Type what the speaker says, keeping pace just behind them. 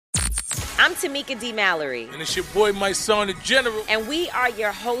I'm Tamika D. Mallory. And it's your boy, my son, the General. And we are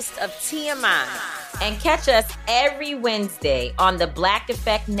your hosts of TMI. And catch us every Wednesday on the Black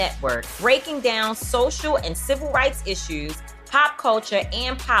Effect Network, breaking down social and civil rights issues, pop culture,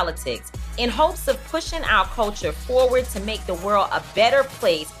 and politics in hopes of pushing our culture forward to make the world a better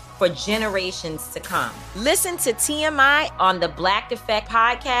place for generations to come. Listen to TMI on the Black Effect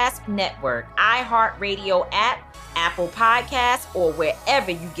Podcast Network, iHeartRadio app, Apple Podcasts, or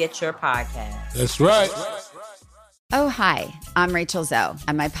wherever you get your podcasts. That's right. Oh, hi, I'm Rachel Zoe,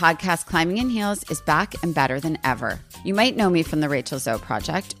 and my podcast, Climbing in Heels, is back and better than ever. You might know me from the Rachel Zoe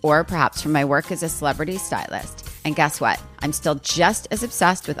Project, or perhaps from my work as a celebrity stylist. And guess what? I'm still just as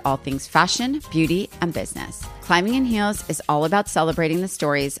obsessed with all things fashion, beauty, and business. Climbing in Heels is all about celebrating the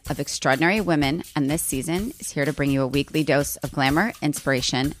stories of extraordinary women, and this season is here to bring you a weekly dose of glamour,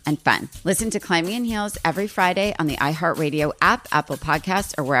 inspiration, and fun. Listen to Climbing in Heels every Friday on the iHeartRadio app, Apple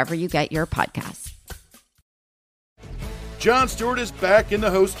Podcasts, or wherever you get your podcasts. Jon Stewart is back in the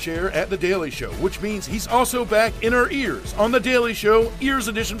host chair at The Daily Show, which means he's also back in our ears on The Daily Show Ears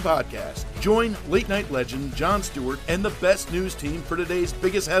Edition podcast. Join late-night legend Jon Stewart and the best news team for today's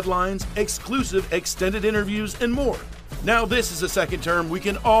biggest headlines, exclusive extended interviews, and more. Now this is a second term we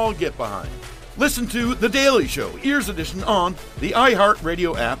can all get behind. Listen to The Daily Show Ears Edition on the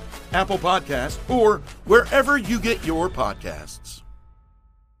iHeartRadio app, Apple Podcasts, or wherever you get your podcasts.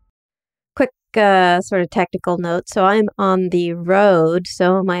 Sort of technical note. So I'm on the road,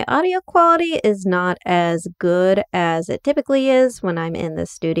 so my audio quality is not as good as it typically is when I'm in the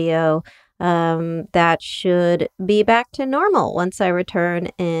studio. That should be back to normal once I return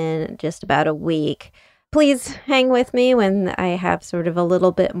in just about a week. Please hang with me when I have sort of a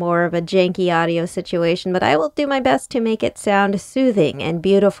little bit more of a janky audio situation, but I will do my best to make it sound soothing and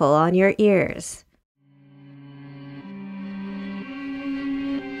beautiful on your ears.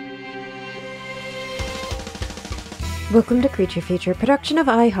 Welcome to Creature Feature, production of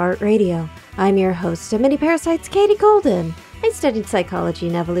iHeartRadio. I'm your host of Many Parasites, Katie Golden. I studied psychology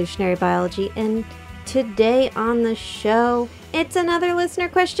and evolutionary biology, and today on the show, it's another listener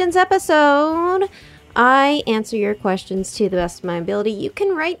questions episode. I answer your questions to the best of my ability. You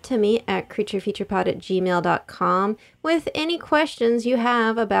can write to me at creaturefeaturepod@gmail.com with any questions you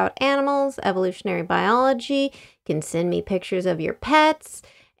have about animals, evolutionary biology. You can send me pictures of your pets.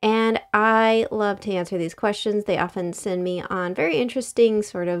 And I love to answer these questions. They often send me on very interesting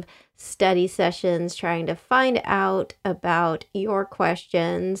sort of study sessions trying to find out about your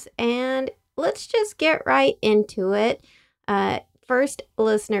questions. And let's just get right into it. First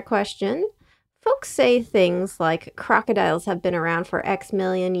listener question. Folks say things like crocodiles have been around for X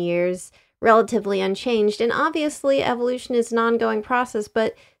million years, relatively unchanged. And obviously evolution is an ongoing process.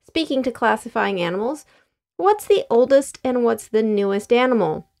 But speaking to classifying animals, what's the oldest and what's the newest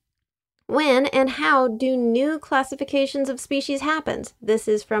animal? When and how do new classifications of species happen? This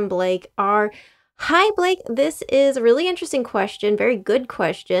is from Blake R. Hi, Blake. This is a really interesting question. Very good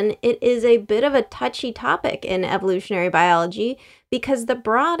question. It is a bit of a touchy topic in evolutionary biology because the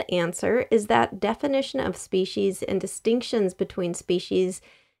broad answer is that definition of species and distinctions between species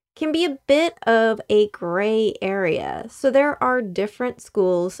can be a bit of a gray area. So there are different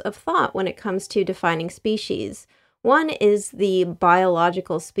schools of thought when it comes to defining species. One is the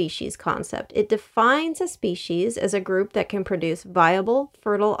biological species concept. It defines a species as a group that can produce viable,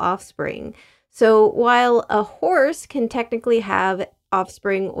 fertile offspring. So while a horse can technically have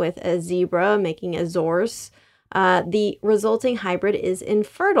offspring with a zebra, making a zorse, the resulting hybrid is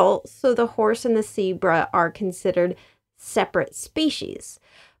infertile, so the horse and the zebra are considered separate species.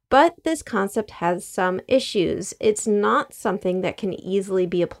 But this concept has some issues. It's not something that can easily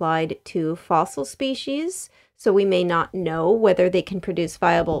be applied to fossil species, so we may not know whether they can produce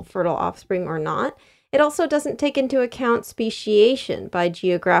viable, fertile offspring or not. It also doesn't take into account speciation by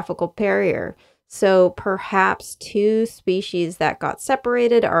geographical barrier. So perhaps two species that got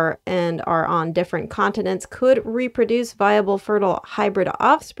separated and are on different continents could reproduce viable, fertile hybrid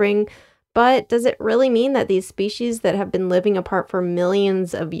offspring. But does it really mean that these species that have been living apart for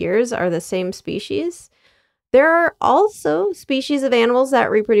millions of years are the same species? There are also species of animals that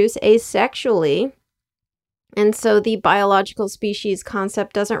reproduce asexually. And so the biological species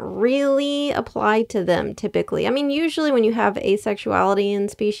concept doesn't really apply to them typically. I mean, usually when you have asexuality in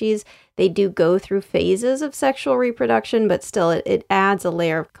species, they do go through phases of sexual reproduction, but still it adds a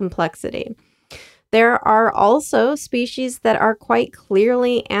layer of complexity. There are also species that are quite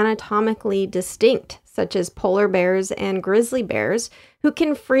clearly anatomically distinct, such as polar bears and grizzly bears, who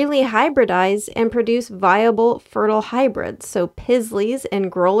can freely hybridize and produce viable, fertile hybrids. So pizzlies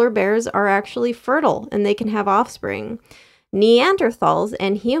and growler bears are actually fertile and they can have offspring. Neanderthals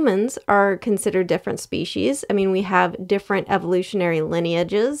and humans are considered different species. I mean, we have different evolutionary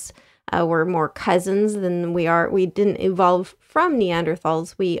lineages. We're more cousins than we are. We didn't evolve from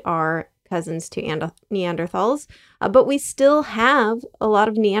Neanderthals. We are cousins to Neanderthals. But we still have a lot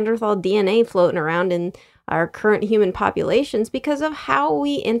of Neanderthal DNA floating around in our current human populations because of how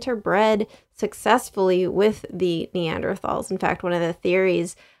we interbred successfully with the Neanderthals. In fact, one of the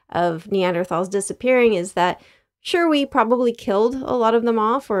theories of Neanderthals disappearing is that, sure, we probably killed a lot of them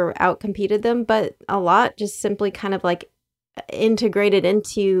off or outcompeted them, but a lot just simply kind of like integrated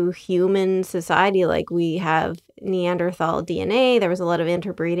into human society. Like we have Neanderthal DNA, there was a lot of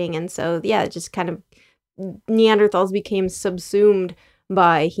interbreeding, and so yeah, just kind of Neanderthals became subsumed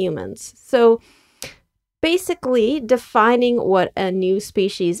by humans. So basically, defining what a new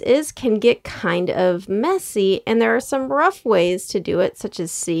species is can get kind of messy, and there are some rough ways to do it, such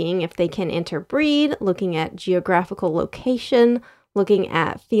as seeing if they can interbreed, looking at geographical location, looking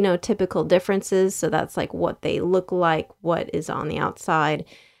at phenotypical differences, so that's like what they look like, what is on the outside,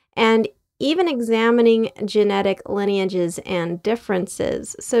 and even examining genetic lineages and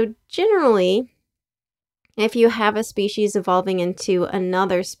differences. So generally, if you have a species evolving into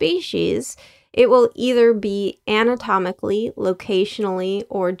another species, it will either be anatomically, locationally,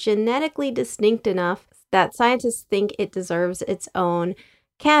 or genetically distinct enough that scientists think it deserves its own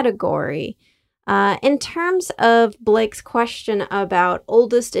category. In terms of Blake's question about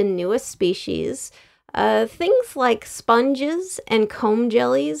oldest and newest species, things like sponges and comb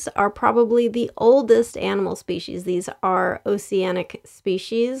jellies are probably the oldest animal species. These are oceanic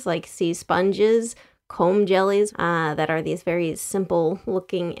species like sea sponges, comb jellies that are these very simple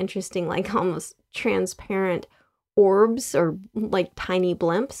looking, interesting, like almost transparent orbs or like tiny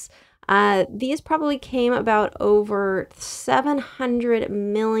blimps. These probably came about over 700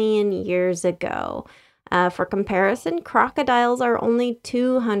 million years ago. For comparison, crocodiles are only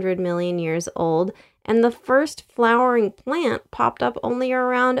 200 million years old, and the first flowering plant popped up only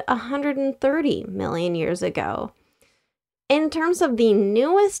around 130 million years ago. In terms of the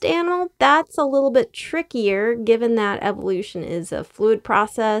newest animal, that's a little bit trickier given that evolution is a fluid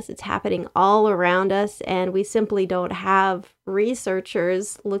process. It's happening all around us, and we simply don't have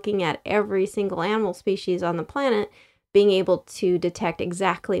researchers looking at every single animal species on the planet being able to detect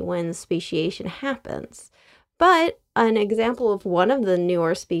exactly when speciation happens. But an example of one of the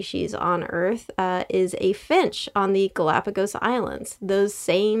newer species on Earth is a finch on the Galapagos Islands. Those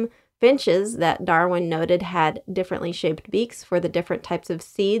same finches that Darwin noted had differently shaped beaks for the different types of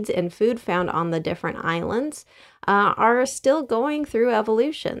seeds and food found on the different islands are still going through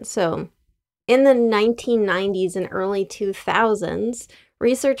evolution. So in the 1990s and early 2000s,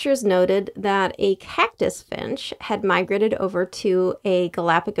 researchers noted that a cactus finch had migrated over to a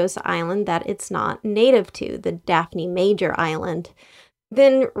Galapagos island that it's not native to, the Daphne Major Island.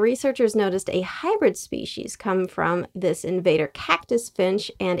 Then researchers noticed a hybrid species come from this invader cactus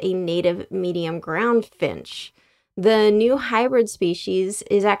finch and a native medium ground finch. The new hybrid species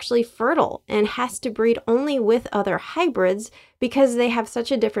is actually fertile and has to breed only with other hybrids because they have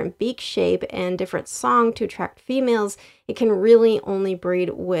such a different beak shape and different song to attract females. It can really only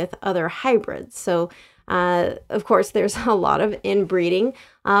breed with other hybrids. So of course, there's a lot of inbreeding,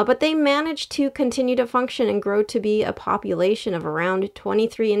 but they managed to continue to function and grow to be a population of around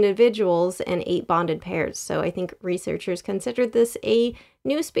 23 individuals and 8 bonded pairs. So I think researchers considered this a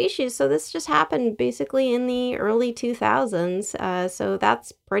new species. So this just happened basically in the early 2000s. So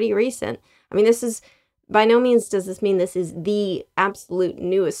that's pretty recent. I mean, this is by no means does this mean this is the absolute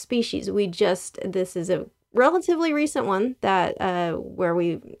newest species. This is a relatively recent one that where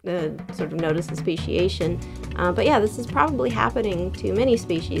we sort of noticed the speciation. But yeah, this is probably happening to many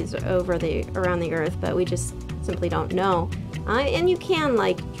species around the Earth, but we just simply don't know. And you can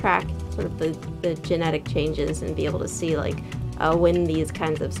like track sort of the genetic changes and be able to see like when these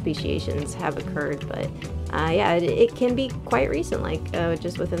kinds of speciations have occurred. But yeah, it can be quite recent, like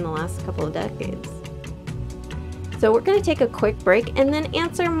just within the last couple of decades. So we're going to take a quick break and then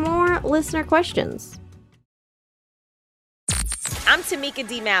answer more listener questions. I'm Tamika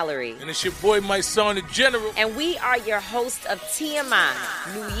D. Mallory. And it's your boy, my son, the General. And we are your host of TMI.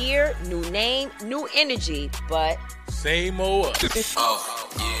 New year, new name, new energy, but same old us. Oh,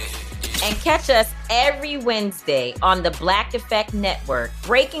 yeah. And catch us every Wednesday on the Black Effect Network,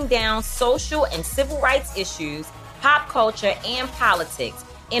 breaking down social and civil rights issues, pop culture, and politics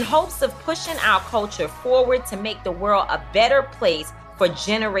in hopes of pushing our culture forward to make the world a better place for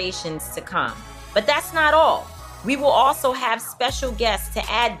generations to come. But that's not all. We will also have special guests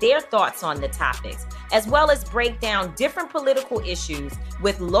to add their thoughts on the topics, as well as break down different political issues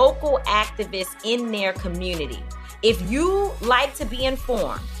with local activists in their community. If you like to be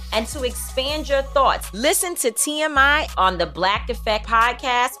informed and to expand your thoughts, listen to TMI on the Black Effect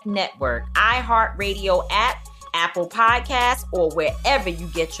Podcast Network, iHeartRadio app, Apple Podcasts, or wherever you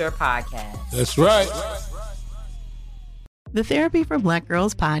get your podcasts. That's right. The Therapy for Black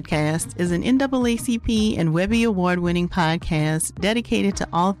Girls podcast is an NAACP and Webby Award-winning podcast dedicated to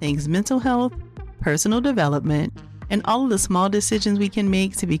all things mental health, personal development, and all of the small decisions we can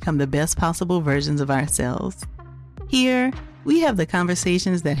make to become the best possible versions of ourselves. Here, we have the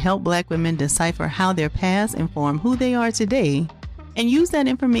conversations that help Black women decipher how their past inform who they are today and use that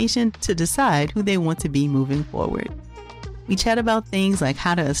information to decide who they want to be moving forward. We chat about things like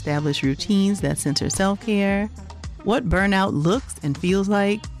how to establish routines that center self-care, what burnout looks and feels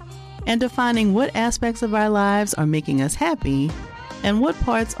like, and defining what aspects of our lives are making us happy and what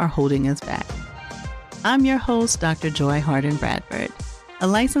parts are holding us back. I'm your host, Dr. Joy Harden Bradford, a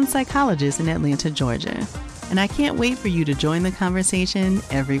licensed psychologist in Atlanta, Georgia, and I can't wait for you to join the conversation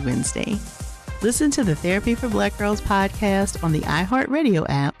every Wednesday. Listen to the Therapy for Black Girls podcast on the iHeartRadio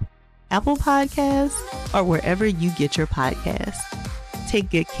app, Apple Podcasts, or wherever you get your podcasts. Take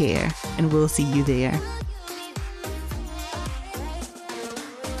good care, and we'll see you there.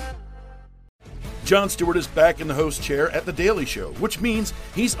 Jon Stewart is back in the host chair at The Daily Show, which means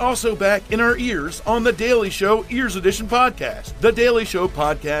he's also back in our ears on The Daily Show Ears Edition podcast. The Daily Show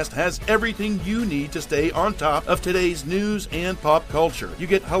podcast has everything you need to stay on top of today's news and pop culture. You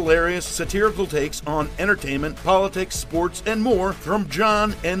get hilarious, satirical takes on entertainment, politics, sports, and more from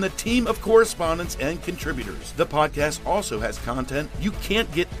Jon and the team of correspondents and contributors. The podcast also has content you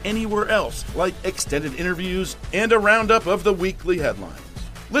can't get anywhere else, like extended interviews and a roundup of the weekly headlines.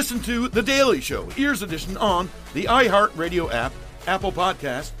 Listen to The Daily Show, Ears Edition, on the iHeartRadio app, Apple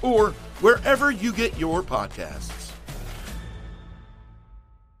Podcasts, or wherever you get your podcasts.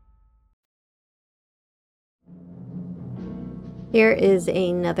 Here is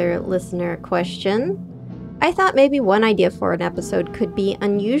another listener question. I thought maybe one idea for an episode could be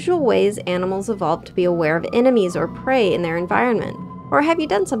unusual ways animals evolved to be aware of enemies or prey in their environment. Or have you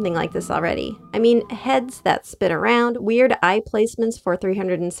done something like this already? I mean, heads that spin around, weird eye placements for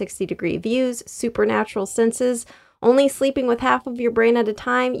 360-degree views, supernatural senses, only sleeping with half of your brain at a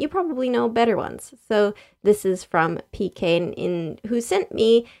time. You probably know better ones. So this is from PK, who sent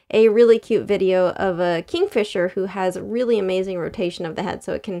me a really cute video of a kingfisher who has really amazing rotation of the head,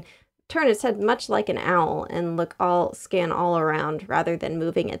 so it can turn its head much like an owl and scan all around rather than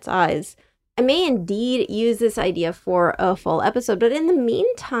moving its eyes. I may indeed use this idea for a full episode, but in the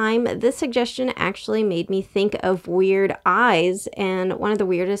meantime, this suggestion actually made me think of weird eyes, and one of the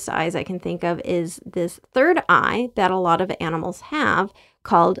weirdest eyes I can think of is this third eye that a lot of animals have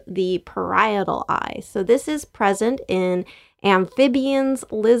called the parietal eye. So this is present in amphibians,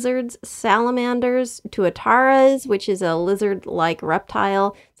 lizards, salamanders, tuataras, which is a lizard-like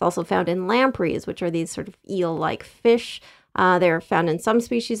reptile. It's also found in lampreys, which are these sort of eel-like fish. They're found in some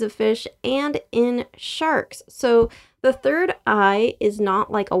species of fish and in sharks. So the third eye is not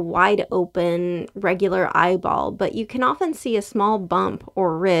like a wide open regular eyeball, but you can often see a small bump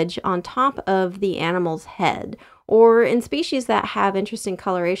or ridge on top of the animal's head. Or in species that have interesting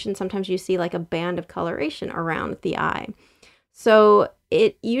coloration, sometimes you see like a band of coloration around the eye. So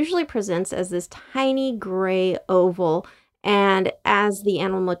it usually presents as this tiny gray oval, and as the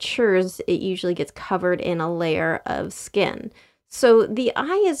animal matures, it usually gets covered in a layer of skin. So the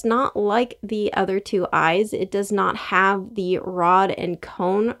eye is not like the other two eyes. It does not have the rod and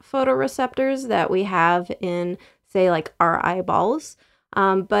cone photoreceptors that we have in, say, like our eyeballs.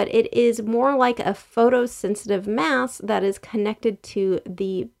 But it is more like a photosensitive mass that is connected to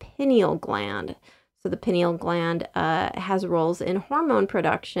the pineal gland. So the pineal gland has roles in hormone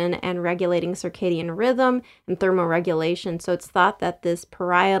production and regulating circadian rhythm and thermoregulation. So it's thought that this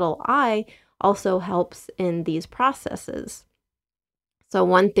parietal eye also helps in these processes. So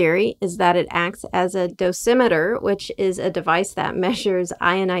one theory is that it acts as a dosimeter, which is a device that measures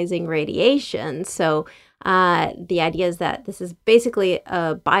ionizing radiation. So the idea is that this is basically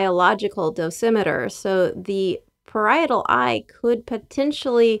a biological dosimeter. So the parietal eye could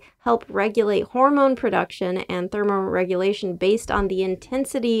potentially help regulate hormone production and thermoregulation based on the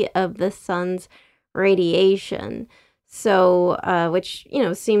intensity of the sun's radiation. So, which,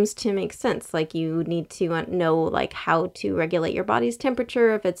 seems to make sense. Like you need to know like how to regulate your body's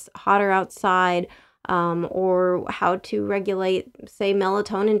temperature if it's hotter outside, or how to regulate, say,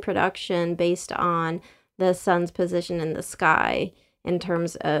 melatonin production based on the sun's position in the sky in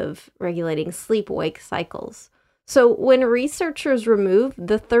terms of regulating sleep-wake cycles. So when researchers remove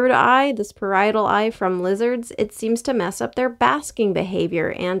the third eye, this parietal eye, from lizards, it seems to mess up their basking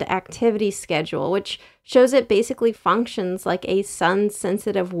behavior and activity schedule, which shows it basically functions like a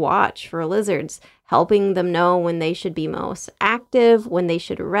sun-sensitive watch for lizards, helping them know when they should be most active, when they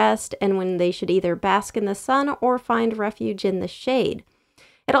should rest, and when they should either bask in the sun or find refuge in the shade.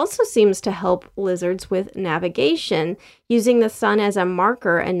 It also seems to help lizards with navigation, using the sun as a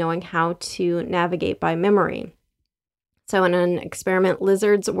marker and knowing how to navigate by memory. So in an experiment,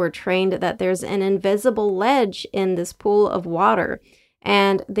 lizards were trained that there's an invisible ledge in this pool of water.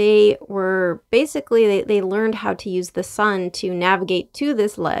 And they were basically, they learned how to use the sun to navigate to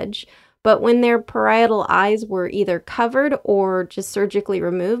this ledge. But when their parietal eyes were either covered or just surgically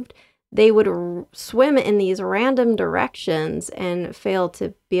removed, they would swim in these random directions and fail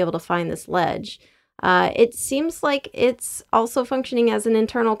to be able to find this ledge. It seems like it's also functioning as an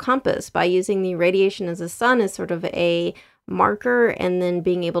internal compass by using the radiation as the sun as sort of a marker and then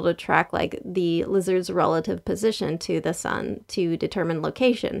being able to track like the lizard's relative position to the sun to determine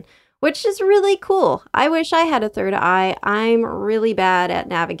location, which is really cool. I wish I had a third eye. I'm really bad at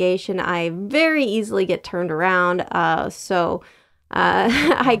navigation. I very easily get turned around, so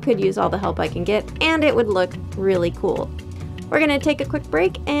I could use all the help I can get, and it would look really cool. We're going to take a quick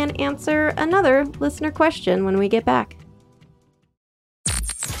break and answer another listener question when we get back.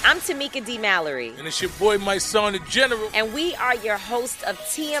 I'm Tamika D. Mallory. And it's your boy, my son, the General. And we are your hosts of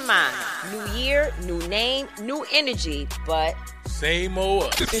TMI. New year, new name, new energy, but Same old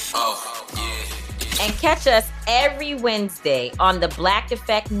us. Oh, yeah. And catch us every Wednesday on the Black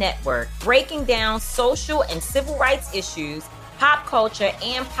Effect Network, breaking down social and civil rights issues, pop culture,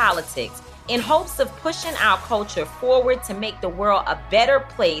 and politics, in hopes of pushing our culture forward to make the world a better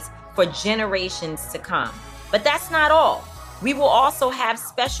place for generations to come. But that's not all. We will also have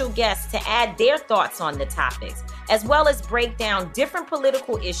special guests to add their thoughts on the topics, as well as break down different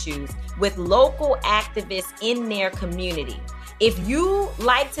political issues with local activists in their community. If you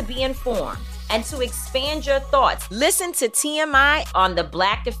like to be informed and to expand your thoughts, listen to TMI on the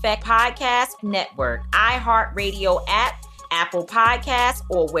Black Effect Podcast Network, iHeartRadio app, Apple Podcasts,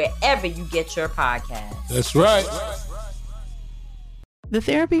 or wherever you get your podcasts. That's right. The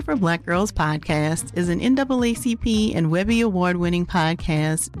Therapy for Black Girls podcast is an NAACP and Webby Award-winning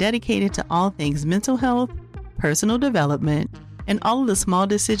podcast dedicated to all things mental health, personal development, and all of the small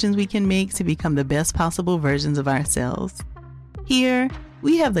decisions we can make to become the best possible versions of ourselves. Here,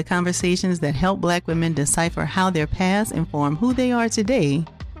 we have the conversations that help Black women decipher how their past inform who they are today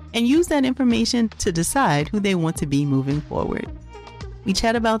and use that information to decide who they want to be moving forward. We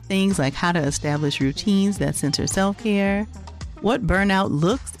chat about things like how to establish routines that center self-care, what burnout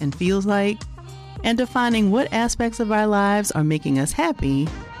looks and feels like, and defining what aspects of our lives are making us happy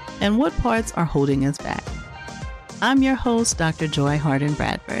and what parts are holding us back. I'm your host, Dr. Joy Harden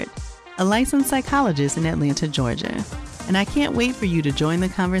Bradford, a licensed psychologist in Atlanta, Georgia, and I can't wait for you to join the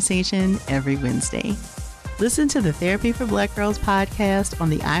conversation every Wednesday. Listen to the Therapy for Black Girls podcast on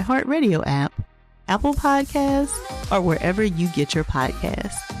the iHeartRadio app, Apple Podcasts, or wherever you get your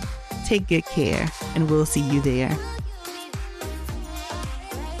podcasts. Take good care, and we'll see you there.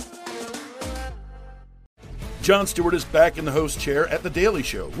 Jon Stewart is back in the host chair at The Daily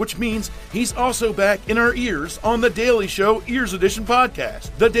Show, which means he's also back in our ears on The Daily Show Ears Edition podcast.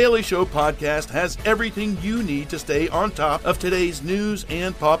 The Daily Show podcast has everything you need to stay on top of today's news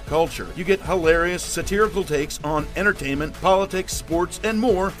and pop culture. You get hilarious, satirical takes on entertainment, politics, sports, and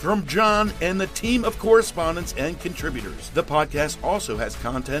more from Jon and the team of correspondents and contributors. The podcast also has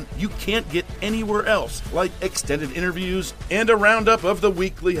content you can't get anywhere else, like extended interviews and a roundup of the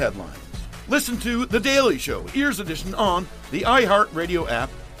weekly headlines. Listen to The Daily Show, Ears Edition, on the iHeartRadio app,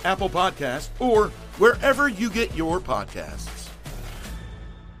 Apple Podcasts, or wherever you get your podcasts.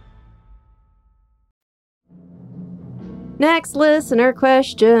 Next listener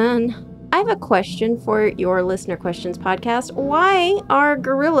question. I have a question for your Listener Questions podcast. Why are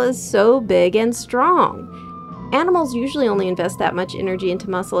gorillas so big and strong? Animals usually only invest that much energy into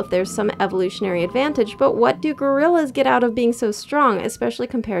muscle if there's some evolutionary advantage, but what do gorillas get out of being so strong, especially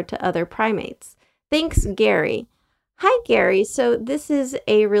compared to other primates? Thanks, Gary. Hi, Gary. So this is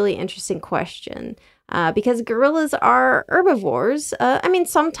a really interesting question because gorillas are herbivores.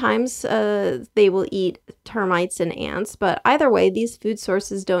 Sometimes they will eat termites and ants, but either way, these food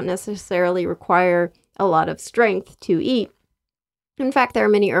sources don't necessarily require a lot of strength to eat. In fact, there are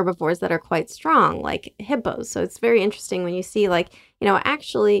many herbivores that are quite strong, like hippos. So it's very interesting when you see,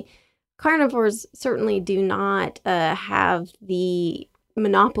 actually, carnivores certainly do not have the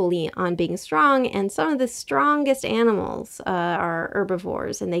monopoly on being strong. And some of the strongest animals are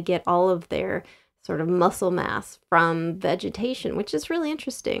herbivores, and they get all of their sort of muscle mass from vegetation, which is really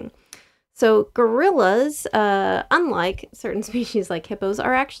interesting. So gorillas, unlike certain species like hippos,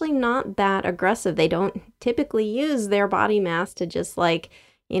 are actually not that aggressive. They don't typically use their body mass to just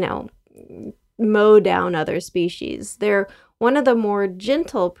mow down other species. They're one of the more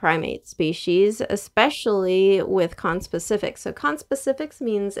gentle primate species, especially with conspecifics. So conspecifics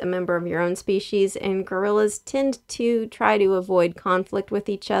means a member of your own species, and gorillas tend to try to avoid conflict with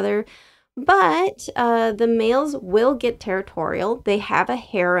each other. But the males will get territorial. They have a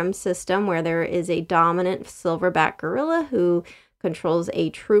harem system where there is a dominant silverback gorilla who controls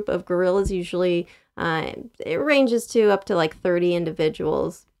a troop of gorillas. Usually it ranges to up to like 30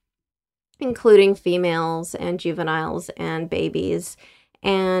 individuals, including females and juveniles and babies.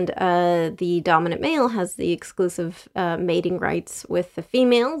 And the dominant male has the exclusive mating rights with the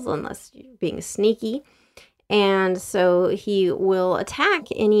females, unless you're being sneaky. And so he will attack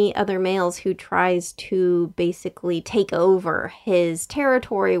any other males who tries to basically take over his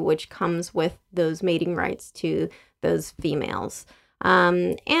territory, which comes with those mating rights to those females.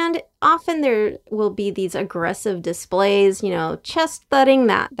 And often there will be these aggressive displays, chest thudding,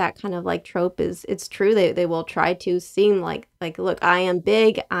 that kind of like trope it's true. They will try to seem like, look, I am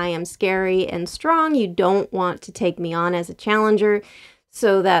big, I am scary and strong. You don't want to take me on as a challenger,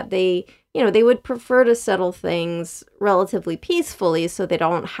 so that they would prefer to settle things relatively peacefully so they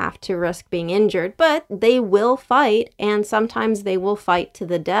don't have to risk being injured, but they will fight, and sometimes they will fight to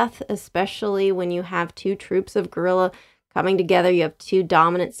the death, especially when you have two troops of gorilla coming together. You have two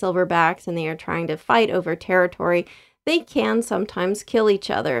dominant silverbacks and they are trying to fight over territory. They can sometimes kill each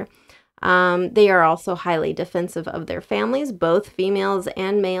other. They are also highly defensive of their families, both females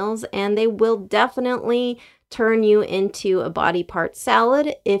and males, and they will definitely turn you into a body part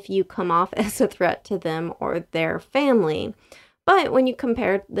salad if you come off as a threat to them or their family. But when you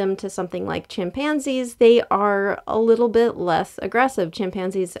compare them to something like chimpanzees, they are a little bit less aggressive.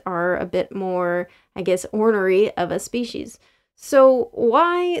 Chimpanzees are a bit more, I guess, ornery of a species. So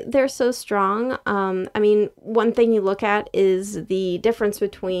why they're so strong? One thing you look at is the difference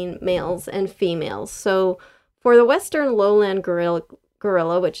between males and females. So for the Western lowland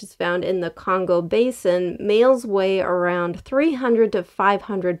gorilla, which is found in the Congo Basin, males weigh around 300 to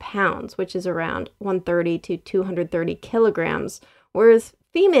 500 pounds, which is around 130 to 230 kilograms, whereas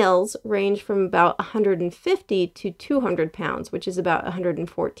females range from about 150 to 200 pounds, which is about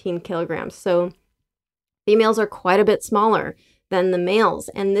 114 kilograms. So females are quite a bit smaller than the males,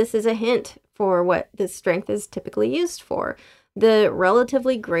 and this is a hint for what this strength is typically used for. The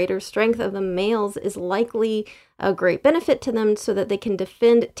relatively greater strength of the males is likely a great benefit to them so that they can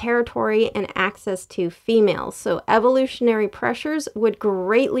defend territory and access to females. So evolutionary pressures would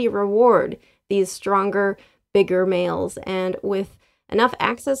greatly reward these stronger, bigger males, and with enough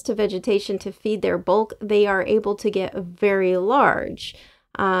access to vegetation to feed their bulk, they are able to get very large.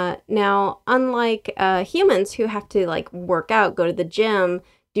 Now, unlike humans who have to work out, go to the gym,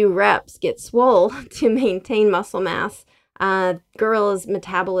 do reps, get swole to maintain muscle mass, gorillas'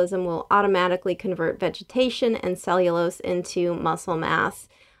 metabolism will automatically convert vegetation and cellulose into muscle mass.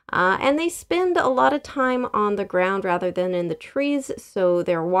 And they spend a lot of time on the ground rather than in the trees, so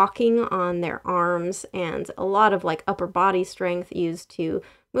they're walking on their arms, and a lot of upper body strength used to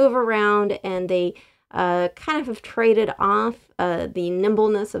move around, and they kind of have traded off the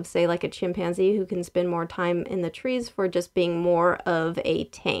nimbleness of, say, like a chimpanzee who can spend more time in the trees for just being more of a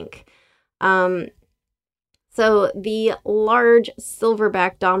tank. So the large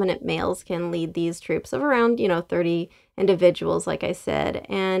silverback dominant males can lead these troops of around, 30 individuals, like I said.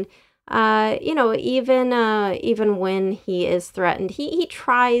 And, even when he is threatened, he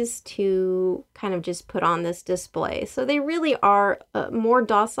tries to kind of just put on this display. So they really are more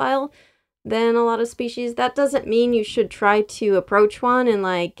docile than a lot of species. That doesn't mean you should try to approach one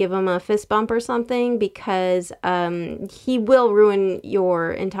and give him a fist bump or something, because he will ruin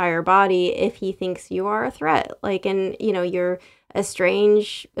your entire body if he thinks you are a threat. You're a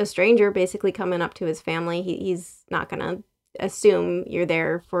stranger basically coming up to his family. He's not gonna assume you're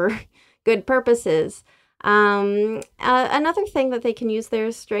there for good purposes. Another thing that they can use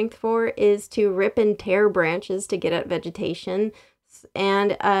their strength for is to rip and tear branches to get at vegetation.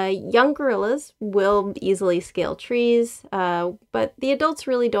 And young gorillas will easily scale trees, but the adults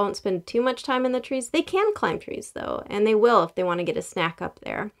really don't spend too much time in the trees. They can climb trees, though, and they will if they want to get a snack up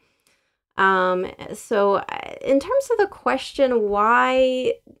there. So in terms of the question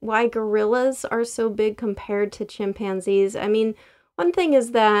why gorillas are so big compared to chimpanzees, one thing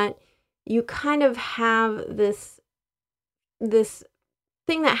is that you kind of have this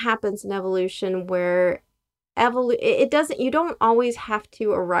thing that happens in evolution where you don't always have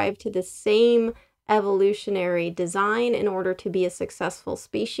to arrive to the same evolutionary design in order to be a successful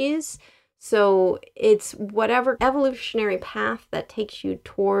species. So it's whatever evolutionary path that takes you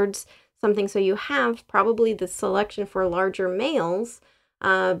towards something. So you have probably the selection for larger males,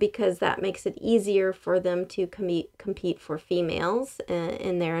 because that makes it easier for them to compete for females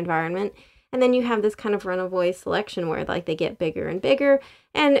in their environment. And then you have this kind of runaway selection where like they get bigger and bigger.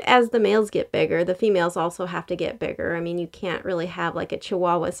 And as the males get bigger, the females also have to get bigger. I mean, you can't really have like a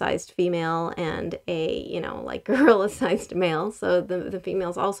Chihuahua-sized female and a, like gorilla-sized male. So the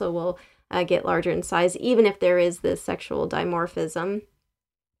females also will get larger in size, even if there is this sexual dimorphism.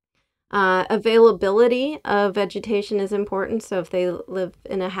 Availability of vegetation is important. So if they live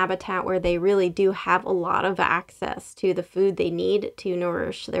in a habitat where they really do have a lot of access to the food they need to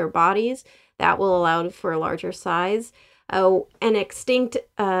nourish their bodies, that will allow for a larger size. An extinct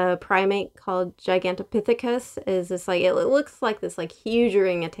primate called Gigantopithecus is this it looks like this huge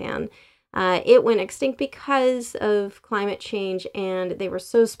orangutan. It went extinct because of climate change, and they were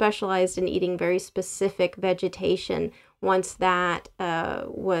so specialized in eating very specific vegetation. Once that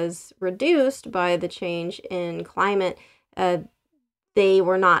was reduced by the change in climate, they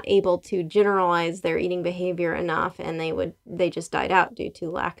were not able to generalize their eating behavior enough, and they just died out due to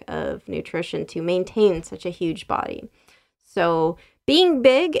lack of nutrition to maintain such a huge body. So being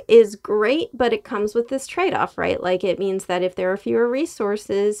big is great, but it comes with this trade-off, right? Like, it means that if there are fewer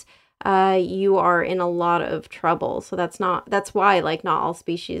resources, you are in a lot of trouble. So that's why not all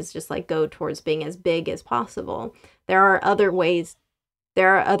species just go towards being as big as possible. There are other ways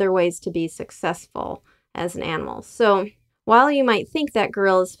to be successful as an animal. So while you might think that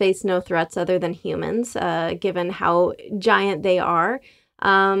gorillas face no threats other than humans, given how giant they are,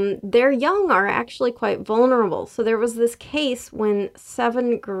 their young are actually quite vulnerable. So there was this case when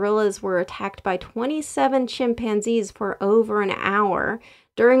 7 gorillas were attacked by 27 chimpanzees for over an hour,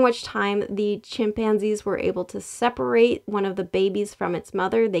 during which time the chimpanzees were able to separate one of the babies from its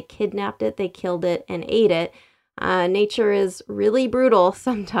mother. They kidnapped it, they killed it, and ate it. Nature is really brutal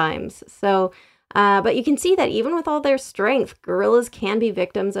sometimes. So, but you can see that even with all their strength, gorillas can be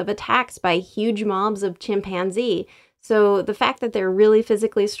victims of attacks by huge mobs of chimpanzee. So the fact that they're really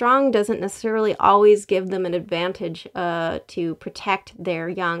physically strong doesn't necessarily always give them an advantage to protect their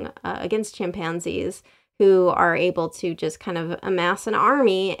young against chimpanzees, who are able to just kind of amass an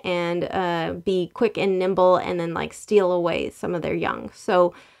army and be quick and nimble and then steal away some of their young.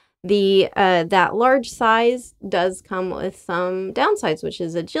 So that large size does come with some downsides, which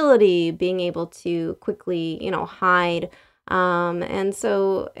is agility, being able to quickly, hide. And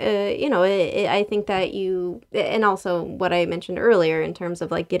so, I think that and also what I mentioned earlier in terms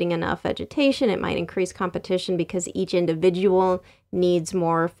of getting enough vegetation, it might increase competition because each individual needs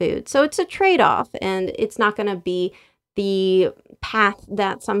more food. So it's a trade-off, and it's not going to be the path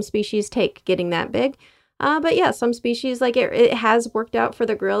that some species take getting that big. But yeah, some species, it has worked out for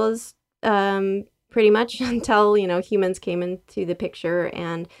the gorillas pretty much until, humans came into the picture,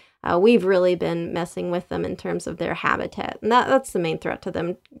 and we've really been messing with them in terms of their habitat. And that's the main threat to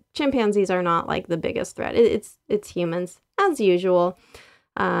them. Chimpanzees are not the biggest threat. It's humans, as usual.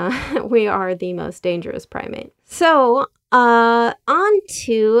 We are the most dangerous primate. So, on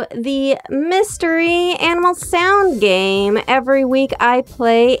to the mystery animal sound game. Every week I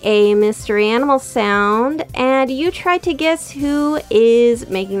play a mystery animal sound, and you try to guess who is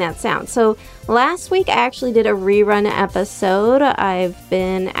making that sound. So last week I actually did a rerun episode. I've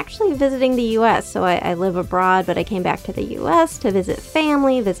been actually visiting the U.S., so I live abroad, but I came back to the U.S. to visit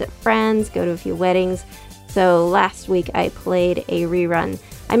family, visit friends, go to a few weddings. So last week I played a rerun.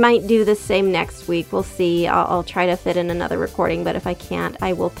 I might do the same next week. We'll see. I'll try to fit in another recording, but if I can't,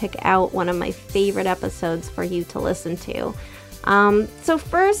 I will pick out one of my favorite episodes for you to listen to. So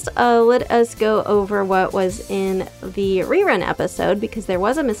first, let us go over what was in the rerun episode, because there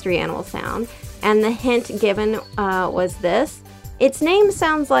was a mystery animal sound, and the hint given was this. Its name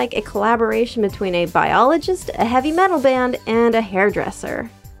sounds like a collaboration between a biologist, a heavy metal band, and a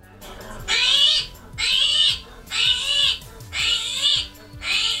hairdresser.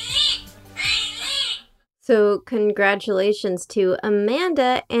 So congratulations to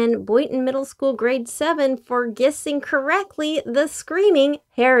Amanda and Boynton Middle School Grade 7 for guessing correctly the Screaming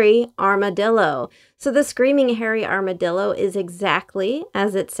Hairy Armadillo. So the Screaming Hairy Armadillo is exactly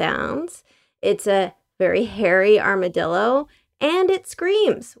as it sounds. It's a very hairy armadillo, and it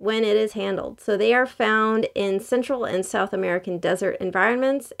screams when it is handled. So they are found in Central and South American desert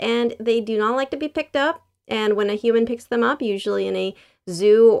environments, and they do not like to be picked up. And when a human picks them up, usually in a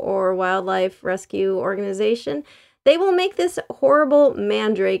zoo or wildlife rescue organization, they will make this horrible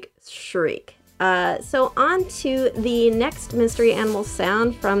mandrake shriek. So on to the next mystery animal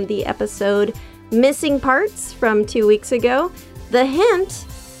sound from the episode Missing parts from 2 weeks ago. The hint,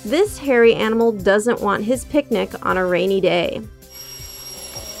 this hairy animal doesn't want his picnic on a rainy day.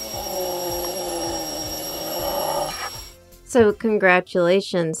 So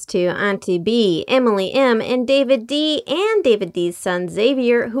congratulations to Auntie B, Emily M, and David D, and David D's son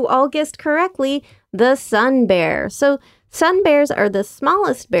Xavier, who all guessed correctly the sun bear. So sun bears are the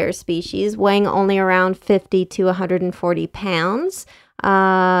smallest bear species, weighing only around 50 to 140 pounds,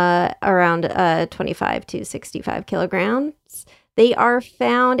 around 25 to 65 kilograms. They are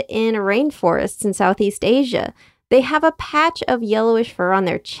found in rainforests in Southeast Asia. They have a patch of yellowish fur on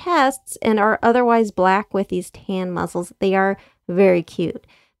their chests and are otherwise black with these tan muzzles. They are very cute.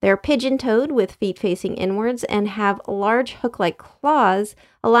 They're pigeon-toed with feet facing inwards and have large hook-like claws,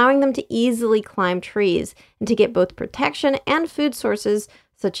 allowing them to easily climb trees and to get both protection and food sources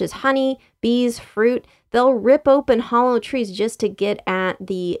such as honey, bees, fruit. They'll rip open hollow trees just to get at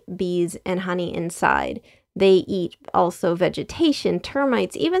the bees and honey inside. They eat also vegetation,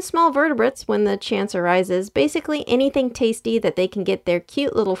 termites, even small vertebrates when the chance arises. Basically anything tasty that they can get their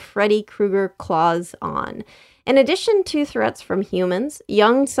cute little Freddy Krueger claws on. In addition to threats from humans,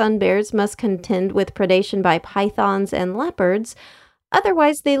 young sun bears must contend with predation by pythons and leopards.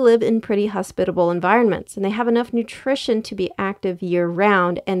 Otherwise, they live in pretty hospitable environments, and they have enough nutrition to be active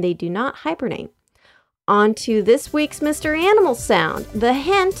year-round, and they do not hibernate. On to this week's Mr. Animal Sound. The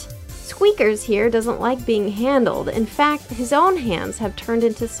hint, Squeakers here doesn't like being handled. In fact, his own hands have turned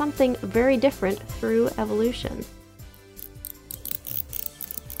into something very different through evolution.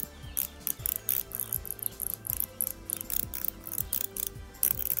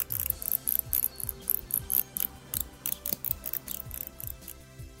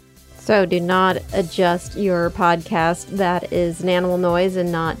 So do not adjust your podcast. That is an animal noise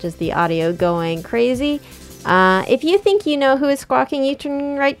and not just the audio going crazy. If you think you know who is squawking, you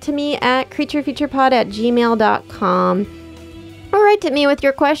can write to me at creaturefeaturepod@gmail.com or write to me with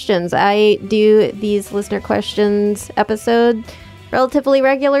your questions. I do these listener questions episode relatively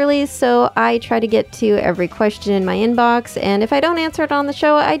regularly, so I try to get to every question in my inbox. And if I don't answer it on the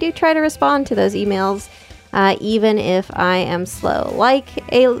show, I do try to respond to those emails, even if I am slow. Like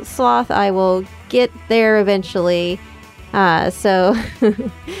a sloth, I will get there eventually. So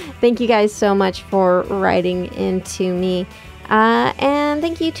thank you guys so much for writing into me. And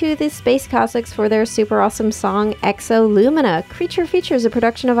thank you to the Space Cossacks for their super awesome song, Exolumina. Creature Feature is a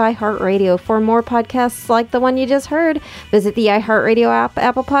production of iHeartRadio. For more podcasts like the one you just heard, visit the iHeartRadio app,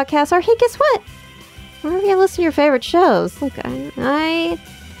 Apple Podcasts, or hey, guess what? Wherever you listen to your favorite shows. Look, I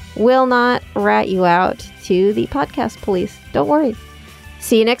will not rat you out to the podcast police. Don't worry.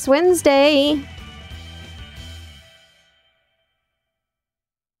 See you next Wednesday.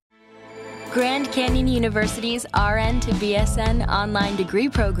 Grand Canyon University's RN to BSN online degree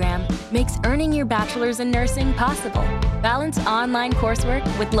program makes earning your bachelor's in nursing possible. Balance online coursework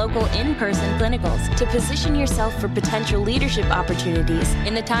with local in-person clinicals to position yourself for potential leadership opportunities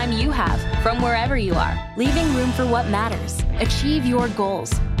in the time you have from wherever you are, leaving room for what matters. Achieve your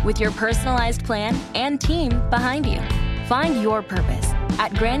goals with your personalized plan and team behind you. Find your purpose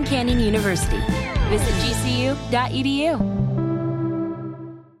at Grand Canyon University. Visit gcu.edu.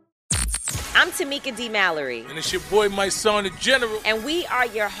 I'm Tamika D. Mallory. And it's your boy, my son, the General. And we are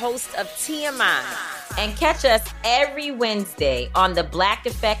your hosts of TMI. And catch us every Wednesday on the Black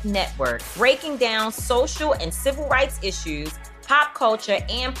Effect Network, breaking down social and civil rights issues, pop culture,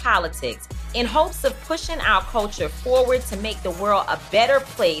 and politics in hopes of pushing our culture forward to make the world a better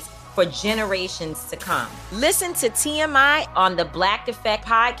place for generations to come. Listen to TMI on the Black Effect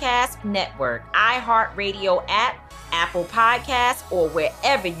Podcast Network, iHeartRadio app, Apple Podcasts, or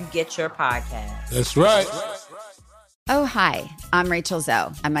wherever you get your podcasts. That's right. Oh, hi, I'm Rachel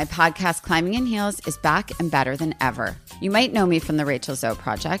Zoe, and my podcast, Climbing in Heels, is back and better than ever. You might know me from the Rachel Zoe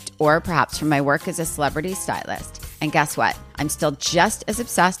Project, or perhaps from my work as a celebrity stylist. And guess what? I'm still just as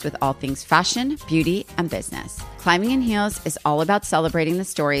obsessed with all things fashion, beauty, and business. Climbing in Heels is all about celebrating the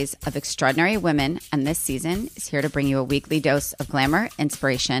stories of extraordinary women, and this season is here to bring you a weekly dose of glamour,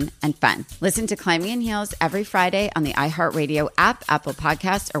 inspiration, and fun. Listen to Climbing in Heels every Friday on the iHeartRadio app, Apple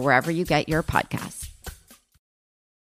Podcasts, or wherever you get your podcasts.